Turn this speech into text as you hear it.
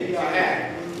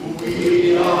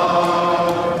We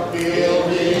are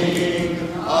building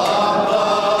a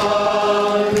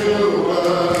new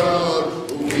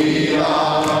world. We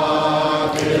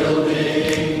are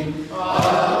building a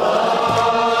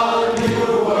new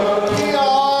world. We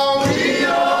are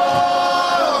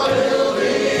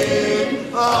building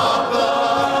a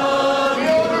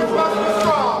new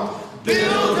world.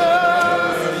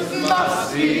 Builders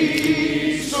must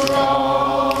be strong.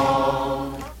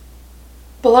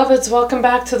 Beloveds, welcome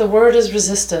back to The Word is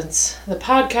Resistance, the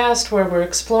podcast where we're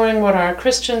exploring what our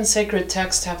Christian sacred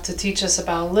texts have to teach us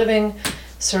about living,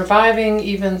 surviving,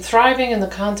 even thriving in the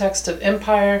context of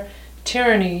empire,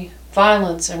 tyranny,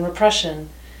 violence, and repression,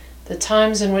 the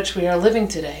times in which we are living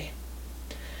today.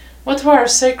 What do our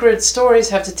sacred stories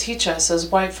have to teach us as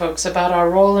white folks about our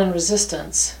role in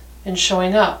resistance, in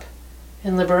showing up,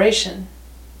 in liberation?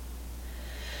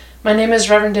 My name is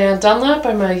Reverend Dan Dunlap.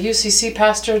 I'm a UCC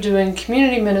pastor doing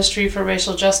community ministry for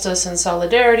racial justice and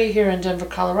solidarity here in Denver,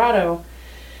 Colorado.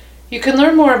 You can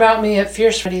learn more about me at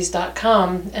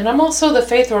fierceremedies.com, and I'm also the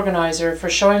faith organizer for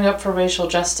Showing Up for Racial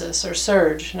Justice, or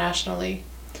SURJ, nationally.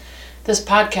 This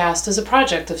podcast is a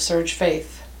project of SURJ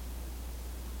Faith.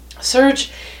 SURJ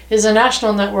is a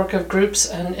national network of groups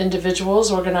and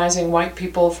individuals organizing white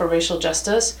people for racial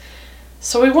justice,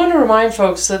 so we want to remind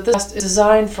folks that this is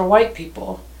designed for white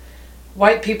people.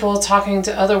 White people talking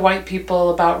to other white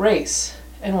people about race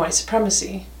and white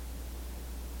supremacy.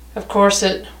 Of course,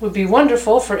 it would be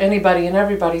wonderful for anybody and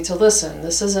everybody to listen.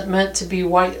 This isn't meant to be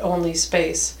white-only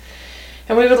space.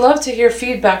 And we would love to hear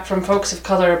feedback from folks of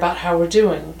color about how we're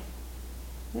doing.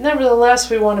 Nevertheless,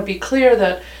 we want to be clear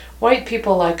that white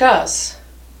people like us,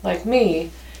 like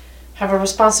me, have a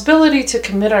responsibility to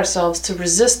commit ourselves to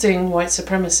resisting white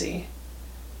supremacy.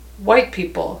 White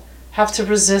people have to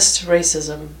resist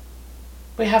racism.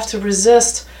 We have to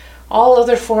resist all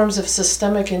other forms of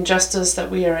systemic injustice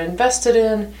that we are invested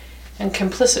in and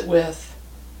complicit with.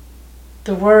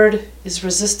 The word is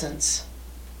resistance.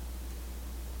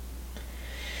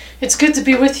 It's good to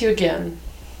be with you again.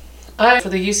 I'm for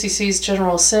the UCC's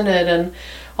General Synod, and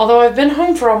although I've been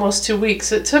home for almost 2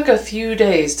 weeks, it took a few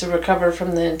days to recover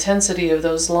from the intensity of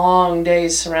those long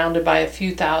days surrounded by a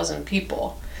few thousand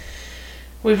people.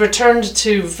 We've returned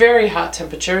to very hot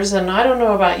temperatures, and I don't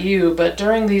know about you, but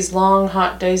during these long,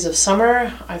 hot days of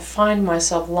summer, I find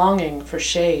myself longing for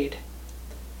shade,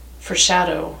 for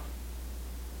shadow.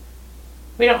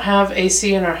 We don't have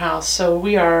AC in our house, so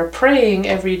we are praying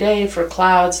every day for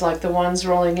clouds like the ones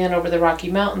rolling in over the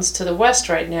Rocky Mountains to the west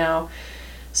right now,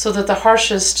 so that the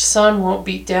harshest sun won't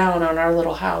beat down on our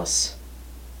little house.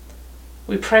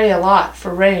 We pray a lot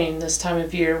for rain this time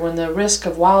of year when the risk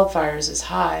of wildfires is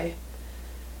high.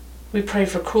 We pray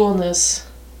for coolness,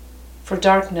 for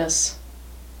darkness.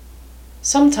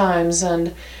 Sometimes,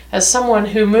 and as someone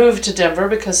who moved to Denver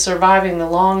because surviving the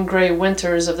long gray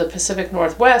winters of the Pacific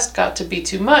Northwest got to be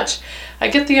too much, I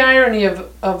get the irony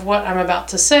of what I'm about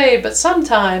to say, but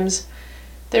sometimes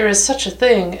there is such a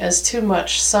thing as too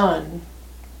much sun.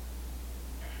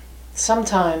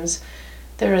 Sometimes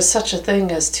there is such a thing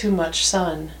as too much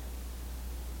sun.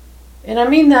 And I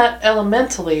mean that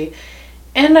elementally,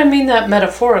 and I mean that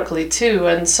metaphorically too,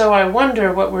 and so I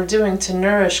wonder what we're doing to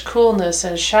nourish coolness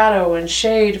and shadow and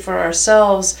shade for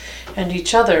ourselves and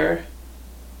each other.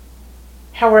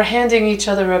 How we're handing each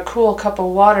other a cool cup of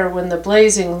water when the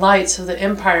blazing lights of the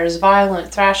empire's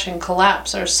violent thrashing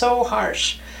collapse are so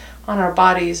harsh on our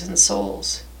bodies and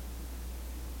souls.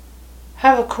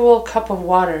 Have a cool cup of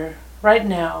water right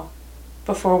now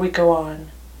before we go on.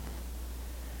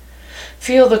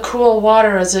 Feel the cool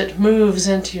water as it moves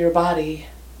into your body.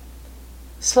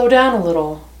 Slow down a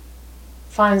little,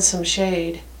 find some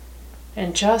shade,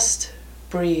 and just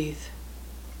breathe.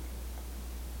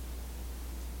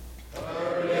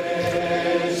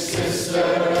 Courage,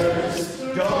 sisters,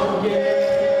 don't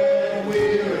get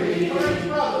weary.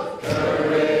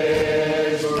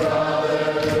 Courage,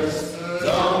 brothers,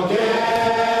 don't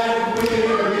get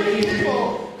weary.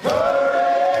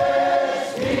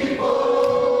 Courage,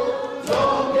 people,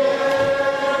 don't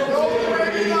get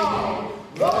weary.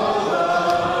 Roll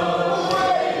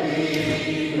away,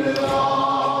 we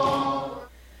belong.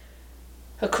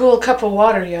 A cool cup of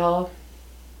water, y'all.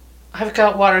 I've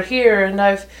got water here, and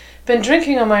I've been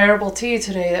drinking on my herbal tea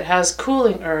today that has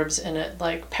cooling herbs in it,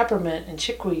 like peppermint and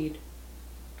chickweed.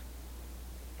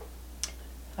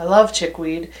 I love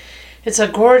chickweed. It's a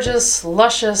gorgeous,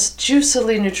 luscious,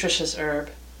 juicily nutritious herb.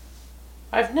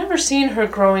 I've never seen her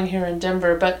growing here in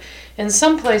Denver, but in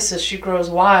some places she grows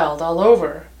wild all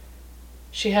over.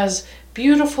 She has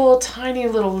beautiful, tiny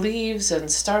little leaves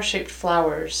and star-shaped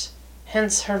flowers,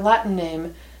 hence her Latin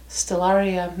name,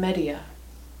 Stellaria media.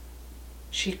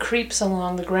 She creeps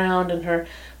along the ground and her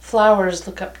flowers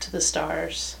look up to the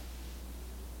stars.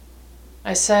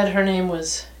 I said her name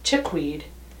was chickweed.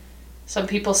 Some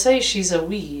people say she's a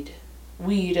weed.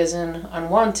 Weed as in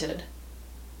unwanted.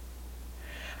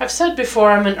 I've said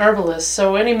before I'm an herbalist,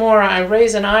 so anymore I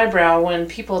raise an eyebrow when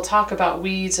people talk about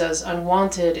weeds as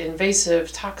unwanted,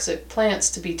 invasive, toxic plants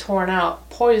to be torn out,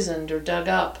 poisoned, or dug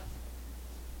up.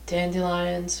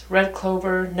 Dandelions, red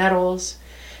clover, nettles,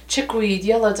 chickweed,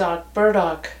 yellow dock,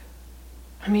 burdock.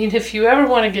 I mean, if you ever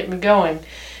want to get me going,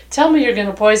 tell me you're going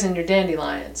to poison your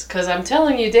dandelions, because I'm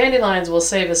telling you dandelions will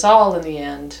save us all in the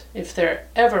end, if there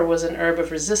ever was an herb of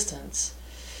resistance.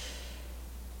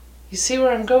 You see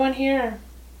where I'm going here?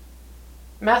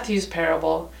 Matthew's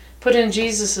parable put in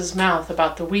Jesus' mouth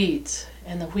about the weeds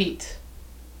and the wheat.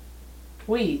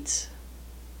 Weeds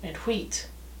and wheat.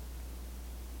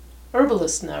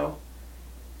 Herbalists know.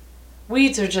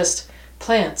 Weeds are just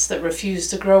plants that refuse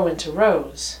to grow into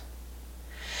rows.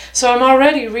 So I'm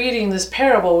already reading this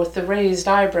parable with the raised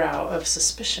eyebrow of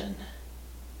suspicion.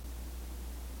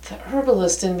 The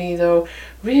herbalist in me, though,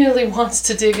 really wants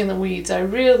to dig in the weeds. I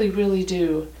really, really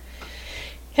do.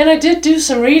 And I did do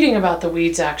some reading about the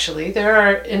weeds, actually. There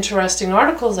are interesting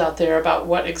articles out there about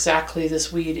what exactly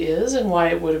this weed is and why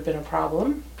it would have been a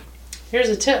problem. Here's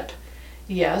a tip.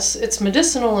 Yes, it's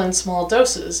medicinal in small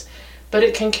doses, but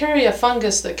it can carry a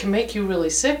fungus that can make you really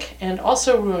sick and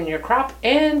also ruin your crop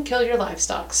and kill your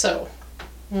livestock. So,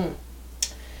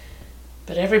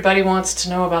 But everybody wants to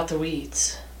know about the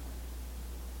weeds.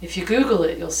 If you Google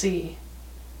it, you'll see.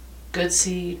 Good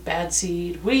seed, bad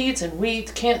seed, weeds and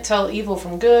wheat, can't tell evil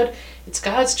from good. It's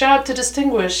God's job to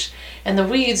distinguish, and the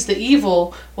weeds, the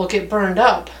evil, will get burned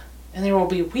up, and there will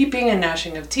be weeping and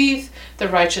gnashing of teeth. The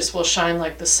righteous will shine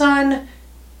like the sun.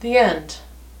 The end.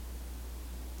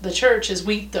 The church is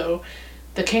wheat, though.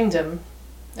 The kingdom.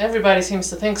 Everybody seems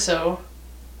to think so.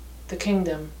 The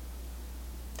kingdom.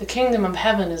 The kingdom of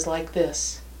heaven is like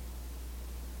this.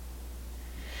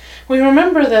 We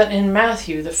remember that in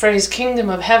Matthew, the phrase kingdom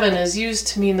of heaven is used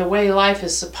to mean the way life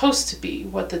is supposed to be,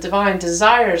 what the divine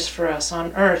desires for us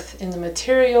on earth in the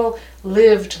material,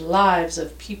 lived lives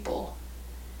of people.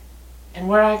 And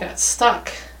where I got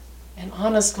stuck, and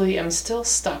honestly am still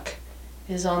stuck,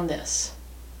 is on this.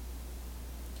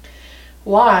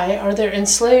 Why are there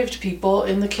enslaved people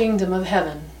in the kingdom of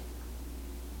heaven?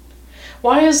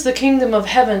 Why is the kingdom of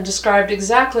heaven described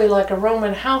exactly like a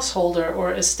Roman householder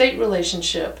or estate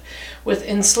relationship with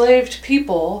enslaved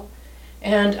people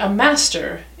and a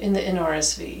master in the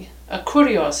NRSV, a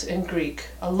kurios in Greek,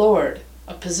 a lord,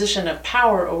 a position of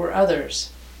power over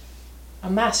others, a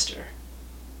master,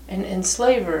 an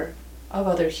enslaver of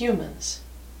other humans?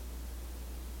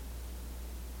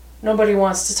 Nobody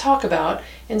wants to talk about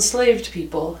enslaved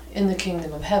people in the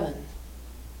kingdom of heaven.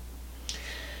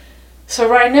 So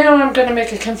right now I'm going to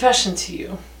make a confession to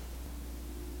you.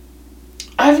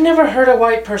 I've never heard a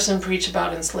white person preach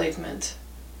about enslavement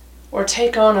or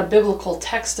take on a biblical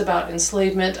text about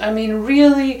enslavement. I mean,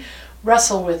 really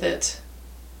wrestle with it.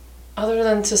 Other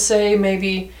than to say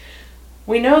maybe,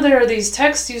 we know there are these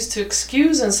texts used to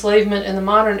excuse enslavement in the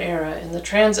modern era in the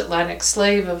transatlantic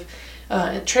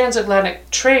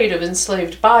trade of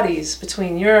enslaved bodies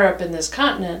between Europe and this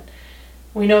continent.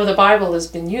 We know the Bible has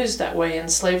been used that way,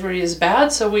 and slavery is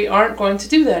bad, so we aren't going to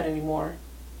do that anymore.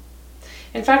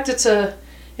 In fact,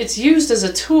 it's used as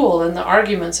a tool in the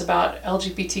arguments about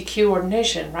LGBTQ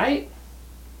ordination, right?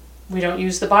 We don't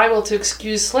use the Bible to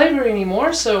excuse slavery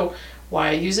anymore, so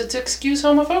why use it to excuse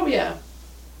homophobia?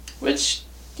 Which,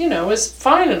 is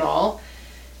fine and all,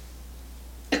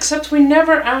 except we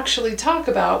never actually talk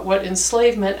about what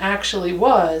enslavement actually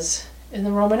was in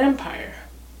the Roman Empire.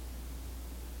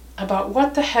 About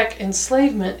what the heck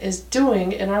enslavement is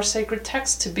doing in our sacred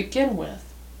text to begin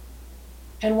with,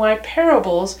 and why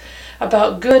parables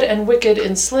about good and wicked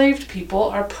enslaved people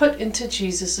are put into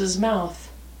Jesus'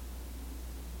 mouth.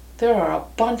 There are a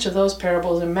bunch of those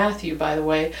parables in Matthew, by the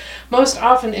way, most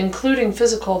often including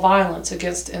physical violence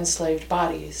against enslaved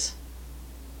bodies.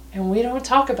 And we don't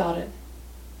talk about it.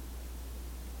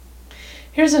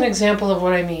 Here's an example of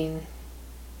what I mean.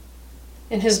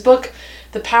 In his book,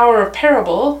 The Power of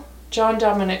Parable, John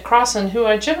Dominic Crossan, who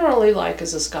I generally like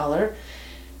as a scholar,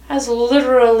 has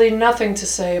literally nothing to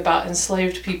say about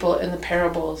enslaved people in the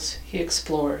parables he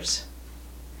explores.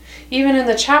 Even in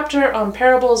the chapter on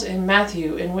parables in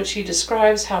Matthew, in which he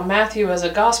describes how Matthew as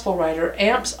a gospel writer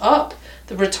amps up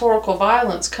the rhetorical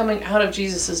violence coming out of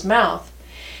Jesus' mouth,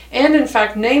 and in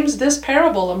fact names this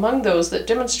parable among those that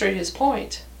demonstrate his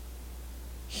point,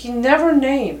 he never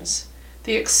names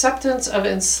the acceptance of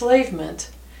enslavement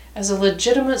as a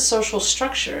legitimate social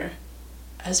structure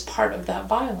as part of that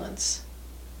violence.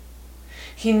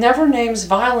 He never names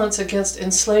violence against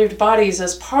enslaved bodies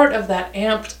as part of that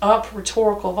amped up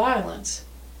rhetorical violence.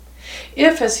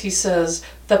 If, as he says,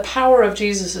 the power of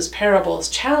Jesus' parables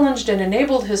challenged and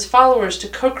enabled his followers to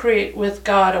co-create with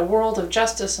God a world of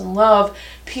justice and love,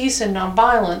 peace and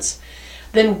nonviolence,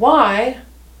 then why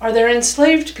are there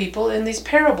enslaved people in these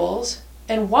parables,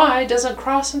 and why doesn't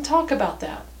Crossan talk about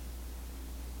that?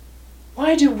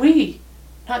 Why do we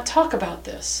not talk about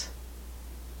this?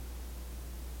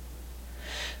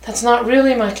 That's not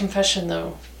really my confession,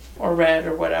 though, or read,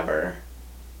 or whatever.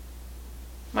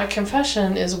 My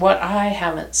confession is what I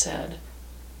haven't said,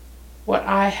 what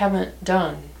I haven't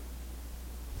done.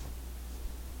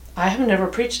 I have never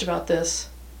preached about this.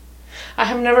 I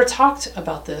have never talked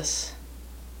about this.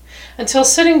 Until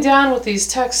sitting down with these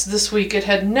texts this week, it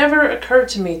had never occurred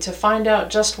to me to find out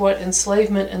just what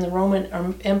enslavement in the Roman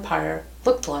Empire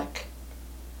looked like.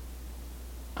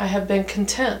 I have been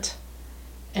content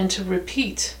and to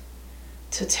repeat,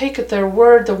 to take at their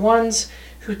word the ones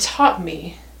who taught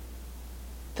me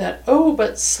that,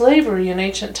 but slavery in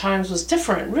ancient times was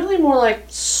different, really more like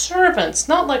servants,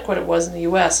 not like what it was in the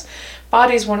U.S.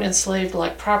 Bodies weren't enslaved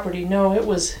like property. No, it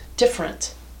was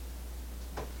different.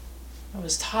 I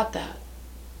was taught that.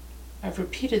 I've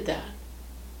repeated that.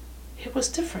 It was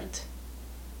different.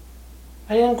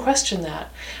 I didn't question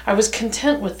that. I was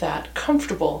content with that,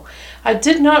 comfortable. I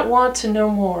did not want to know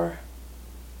more.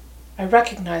 I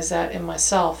recognize that in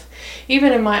myself.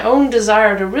 Even in my own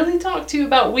desire to really talk to you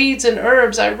about weeds and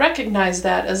herbs, I recognize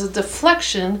that as a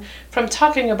deflection from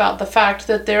talking about the fact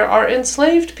that there are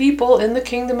enslaved people in the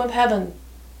kingdom of heaven.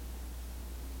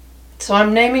 So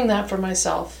I'm naming that for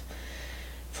myself,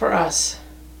 for us.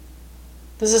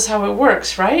 This is how it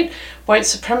works, right? White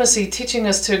supremacy teaching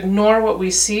us to ignore what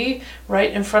we see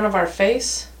right in front of our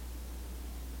face.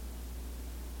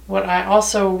 What I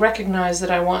also recognize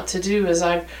that I want to do is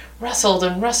I've wrestled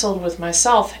and wrestled with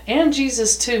myself and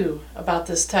Jesus too about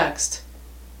this text,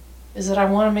 is that I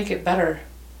want to make it better.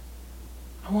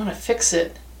 I want to fix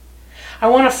it. I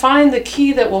want to find the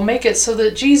key that will make it so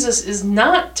that Jesus is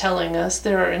not telling us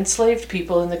there are enslaved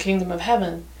people in the kingdom of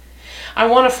heaven. I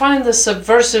want to find the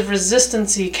subversive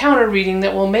resistance-y counter-reading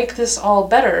that will make this all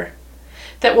better,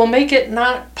 that will make it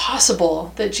not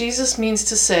possible that Jesus means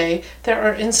to say there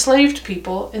are enslaved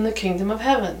people in the kingdom of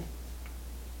heaven.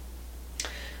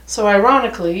 So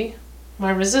ironically,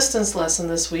 my resistance lesson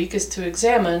this week is to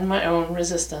examine my own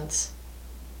resistance.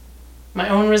 My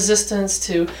own resistance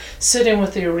to sitting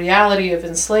with the reality of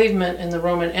enslavement in the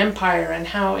Roman Empire and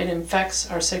how it infects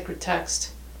our sacred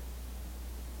text.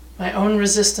 My own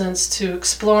resistance to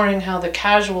exploring how the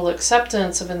casual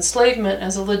acceptance of enslavement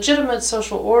as a legitimate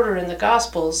social order in the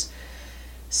Gospels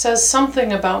says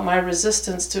something about my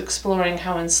resistance to exploring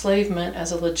how enslavement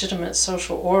as a legitimate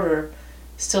social order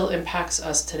still impacts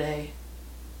us today.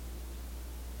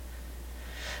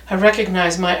 I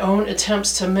recognize my own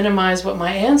attempts to minimize what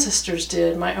my ancestors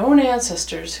did, my own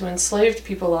ancestors who enslaved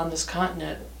people on this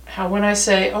continent. How when I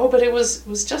say, but it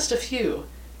was just a few,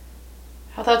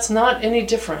 how that's not any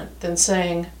different than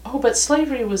saying, but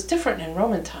slavery was different in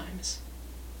Roman times.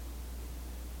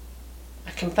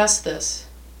 I confess this.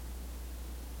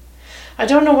 I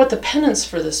don't know what the penance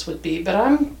for this would be, but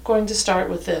I'm going to start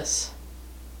with this.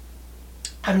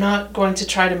 I'm not going to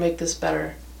try to make this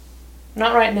better.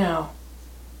 Not right now.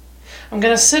 I'm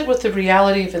going to sit with the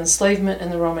reality of enslavement in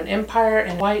the Roman Empire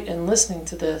and white and listening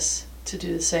to this to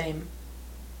do the same.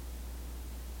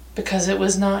 Because it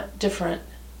was not different.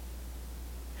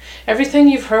 Everything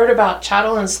you've heard about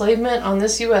chattel enslavement on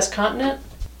this U.S. continent,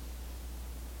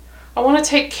 I want to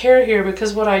take care here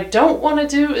because what I don't want to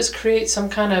do is create some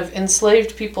kind of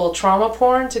enslaved people trauma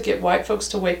porn to get white folks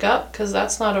to wake up, because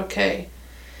that's not okay.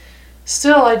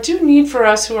 Still, I do need for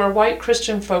us who are white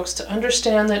Christian folks to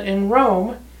understand that in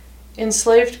Rome,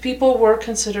 enslaved people were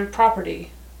considered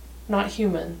property, not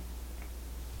human.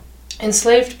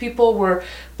 Enslaved people were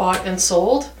bought and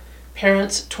sold,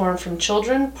 parents torn from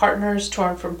children, partners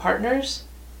torn from partners.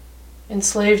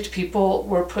 Enslaved people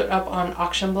were put up on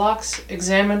auction blocks,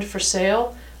 examined for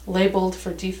sale, labeled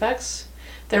for defects.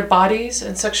 Their bodies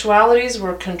and sexualities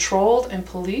were controlled and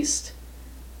policed.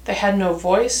 They had no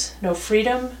voice, no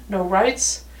freedom, no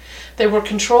rights. They were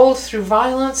controlled through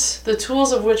violence, the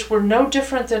tools of which were no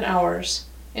different than ours,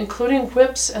 including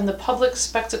whips and the public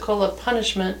spectacle of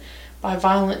punishment by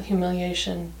violent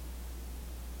humiliation.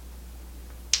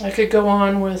 I could go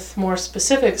on with more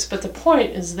specifics, but the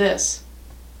point is this.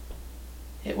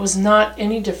 It was not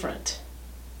any different.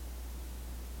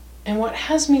 And what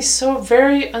has me so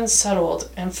very unsettled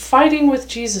and fighting with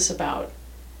Jesus about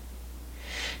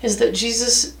is that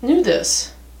Jesus knew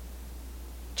this.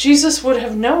 Jesus would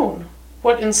have known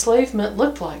what enslavement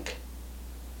looked like.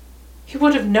 He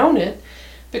would have known it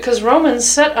because Romans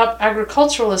set up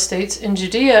agricultural estates in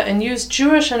Judea and used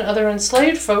Jewish and other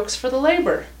enslaved folks for the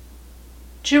labor.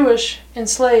 Jewish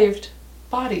enslaved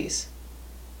bodies.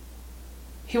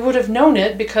 He would have known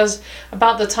it because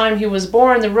about the time he was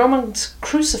born, the Romans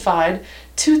crucified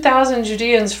 2,000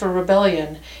 Judeans for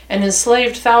rebellion and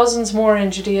enslaved thousands more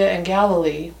in Judea and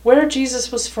Galilee, where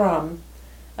Jesus was from,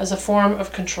 as a form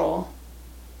of control.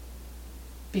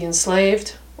 Be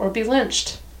enslaved or be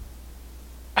lynched.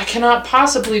 I cannot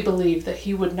possibly believe that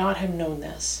he would not have known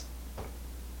this.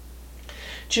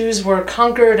 Jews were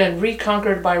conquered and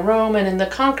reconquered by Rome, and in the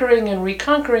conquering and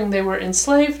reconquering they were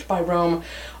enslaved by Rome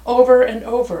over and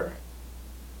over.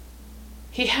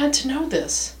 He had to know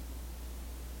this.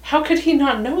 How could he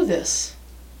not know this?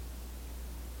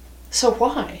 So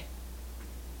why?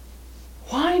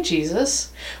 Why,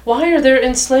 Jesus? Why are there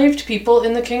enslaved people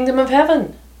in the kingdom of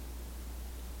heaven?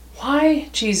 Why,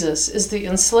 Jesus, is the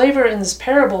enslaver in this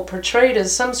parable portrayed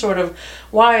as some sort of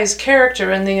wise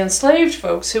character, and the enslaved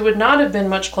folks who would not have been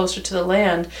much closer to the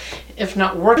land, if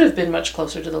not would have been much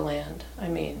closer to the land,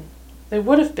 they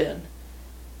would have been,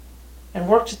 and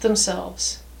worked it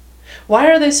themselves? Why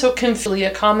are they so confused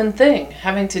a common thing,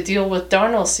 having to deal with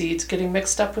darnel seeds getting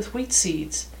mixed up with wheat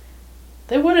seeds?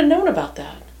 They would have known about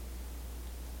that.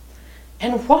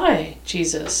 And why,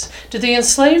 Jesus, do the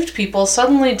enslaved people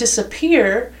suddenly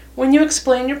disappear when you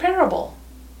explain your parable?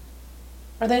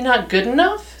 Are they not good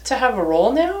enough to have a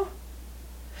role now?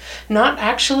 Not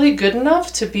actually good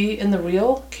enough to be in the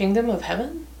real kingdom of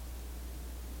heaven?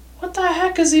 What the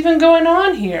heck is even going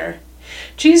on here?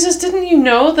 Jesus, didn't you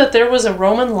know that there was a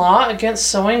Roman law against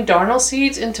sowing darnel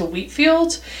seeds into wheat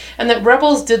fields, and that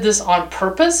rebels did this on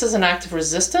purpose as an act of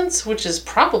resistance, which is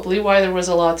probably why there was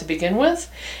a law to begin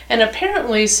with? And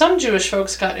apparently some Jewish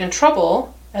folks got in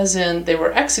trouble, as in they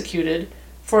were executed,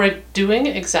 for doing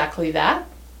exactly that.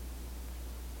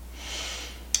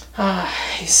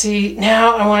 You see,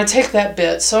 now I want to take that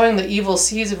bit, sowing the evil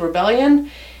seeds of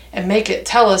rebellion, and make it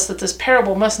tell us that this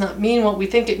parable must not mean what we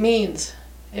think it means.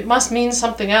 It must mean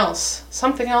something else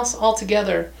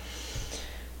altogether.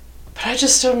 But I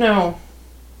just don't know.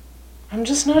 I'm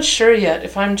just not sure yet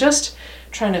if I'm just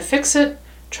trying to fix it,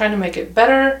 trying to make it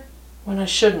better, when I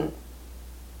shouldn't.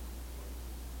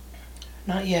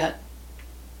 Not yet.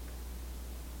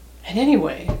 And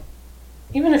anyway,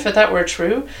 even if that were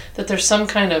true, that there's some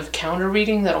kind of counter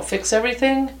reading that'll fix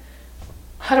everything,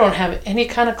 I don't have any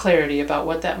kind of clarity about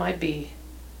what that might be.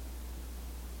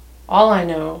 All I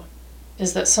know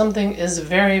is that something is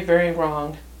very, very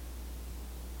wrong.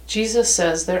 Jesus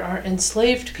says there are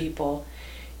enslaved people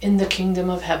in the kingdom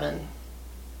of heaven.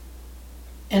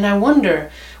 And I wonder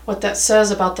what that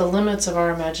says about the limits of our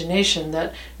imagination,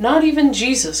 that not even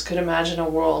Jesus could imagine a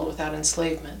world without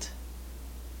enslavement.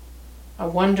 I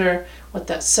wonder what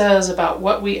that says about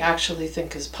what we actually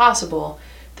think is possible,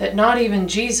 that not even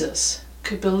Jesus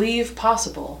could believe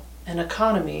possible an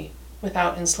economy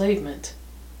without enslavement.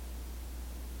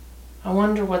 I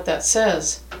wonder what that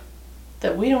says,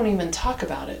 that we don't even talk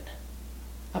about it,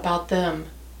 about them,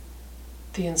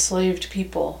 the enslaved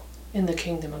people in the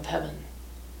kingdom of heaven.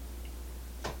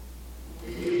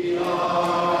 We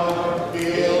are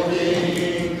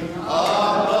building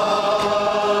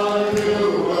a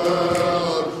new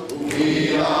world.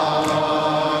 We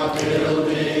are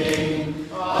building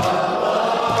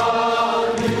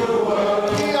a new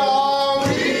world. We are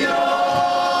building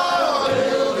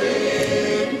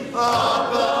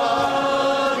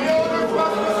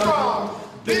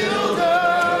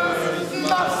builders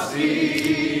must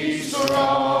be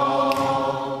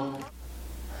strong.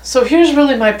 So here's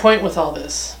really my point with all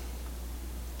this.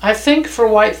 I think for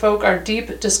white folk, our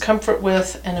deep discomfort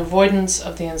with and avoidance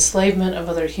of the enslavement of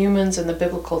other humans in the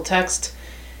biblical text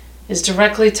is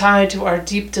directly tied to our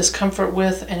deep discomfort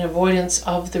with and avoidance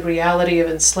of the reality of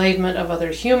enslavement of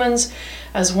other humans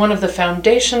as one of the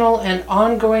foundational and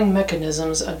ongoing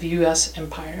mechanisms of U.S.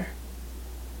 empire.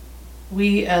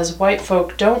 We as white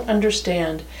folk don't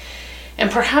understand,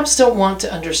 and perhaps don't want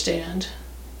to understand,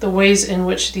 the ways in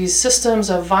which these systems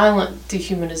of violent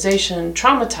dehumanization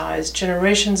traumatized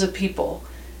generations of people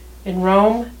in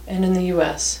Rome and in the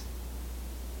U.S.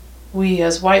 We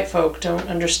as white folk don't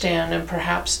understand, and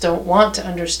perhaps don't want to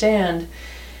understand,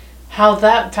 how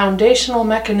that foundational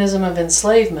mechanism of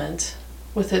enslavement,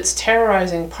 with its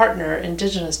terrorizing partner,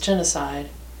 indigenous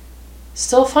genocide,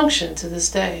 still function to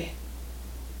this day.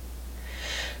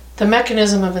 The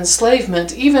mechanism of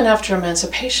enslavement, even after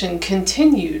emancipation,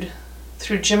 continued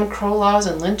through Jim Crow laws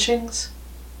and lynchings,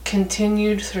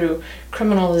 continued through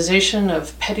criminalization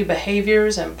of petty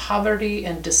behaviors and poverty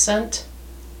and dissent,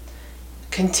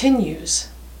 continues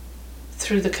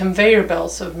through the conveyor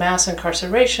belts of mass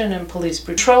incarceration and police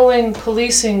patrolling,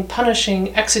 policing,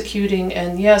 punishing, executing,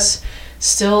 and yes,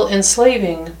 still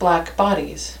enslaving black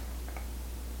bodies.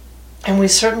 And we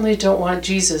certainly don't want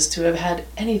Jesus to have had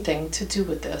anything to do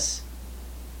with this.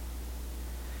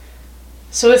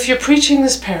 So if you're preaching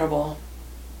this parable,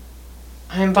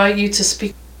 I invite you to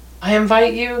speak. I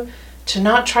invite you to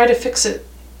not try to fix it.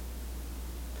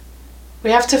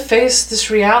 We have to face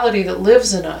this reality that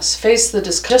lives in us, face the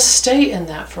discomfort. Just stay in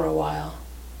that for a while.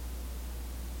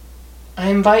 I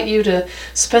invite you to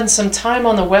spend some time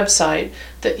on the website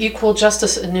the Equal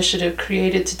Justice Initiative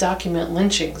created to document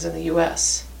lynchings in the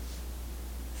U.S.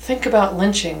 Think about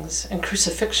lynchings and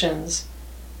crucifixions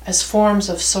as forms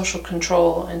of social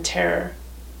control and terror.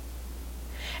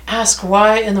 Ask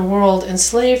why in the world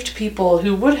enslaved people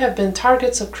who would have been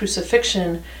targets of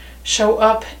crucifixion show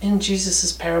up in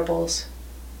Jesus' parables.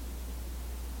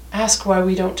 Ask why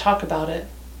we don't talk about it.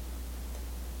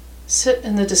 Sit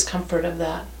in the discomfort of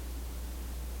that.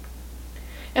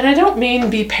 And I don't mean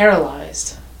be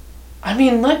paralyzed. I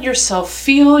mean let yourself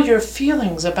feel your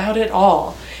feelings about it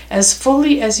all as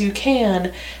fully as you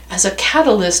can as a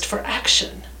catalyst for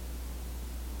action.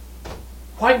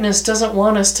 Whiteness doesn't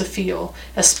want us to feel,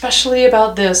 especially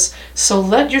about this, so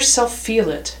let yourself feel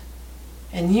it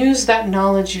and use that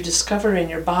knowledge you discover in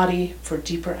your body for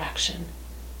deeper action.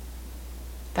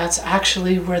 That's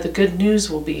actually where the good news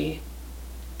will be,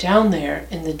 down there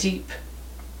in the deep.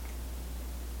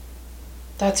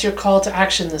 That's your call to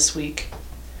action this week.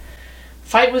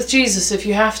 Fight with Jesus if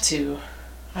you have to.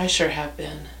 I sure have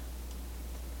been.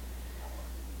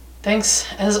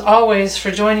 Thanks, as always,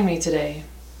 for joining me today.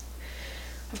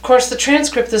 Of course, the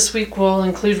transcript this week will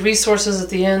include resources at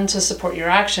the end to support your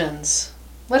actions.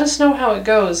 Let us know how it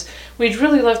goes. We'd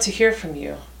really love to hear from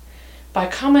you by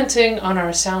commenting on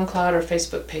our SoundCloud or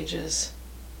Facebook pages.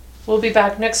 We'll be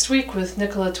back next week with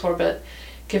Nicola Torbett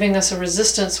giving us a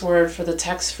resistance word for the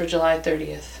text for July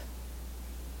 30th.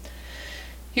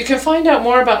 You can find out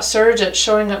more about Surge at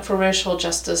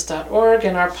showingupforracialjustice.org,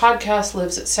 and our podcast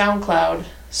lives at SoundCloud.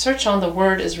 Search on The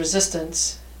Word is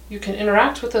Resistance. You can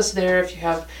interact with us there if you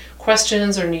have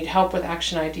questions or need help with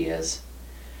action ideas.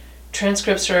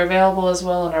 Transcripts are available as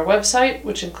well on our website,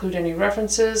 which include any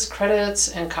references, credits,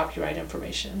 and copyright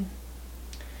information.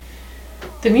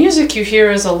 The music you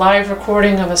hear is a live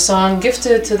recording of a song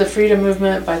gifted to the Freedom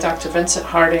Movement by Dr. Vincent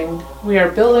Harding, We Are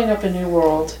Building Up a New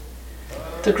World.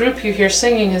 The group you hear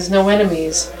singing is No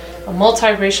Enemies, a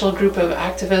multiracial group of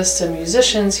activists and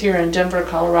musicians here in Denver,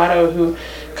 Colorado, who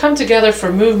come together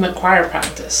for movement choir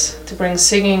practice to bring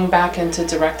singing back into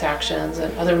direct actions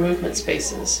and other movement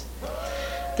spaces.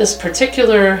 This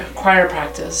particular choir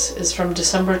practice is from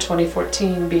December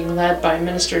 2014, being led by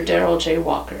Minister Darrell J.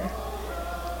 Walker.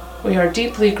 We are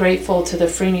deeply grateful to the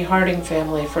Freeney Harding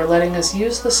family for letting us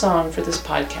use the song for this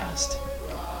podcast.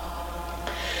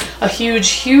 A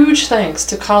huge thanks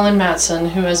to Colin Matson,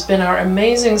 who has been our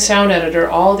amazing sound editor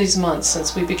all these months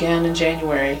since we began in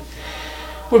January.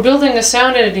 We're building a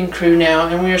sound editing crew now,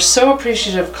 and we are so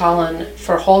appreciative of Colin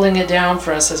for holding it down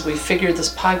for us as we figured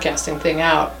this podcasting thing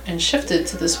out and shifted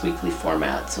to this weekly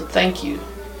format. So thank you.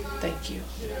 Thank you.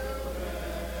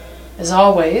 As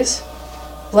always,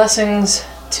 blessings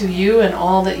to you and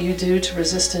all that you do to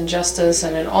resist injustice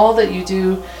and in all that you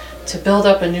do to build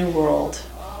up a new world.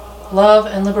 Love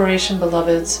and liberation,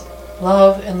 beloveds.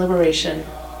 Love and liberation.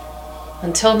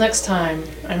 Until next time,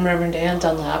 I'm Reverend Ann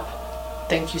Dunlap.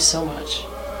 Thank you so much.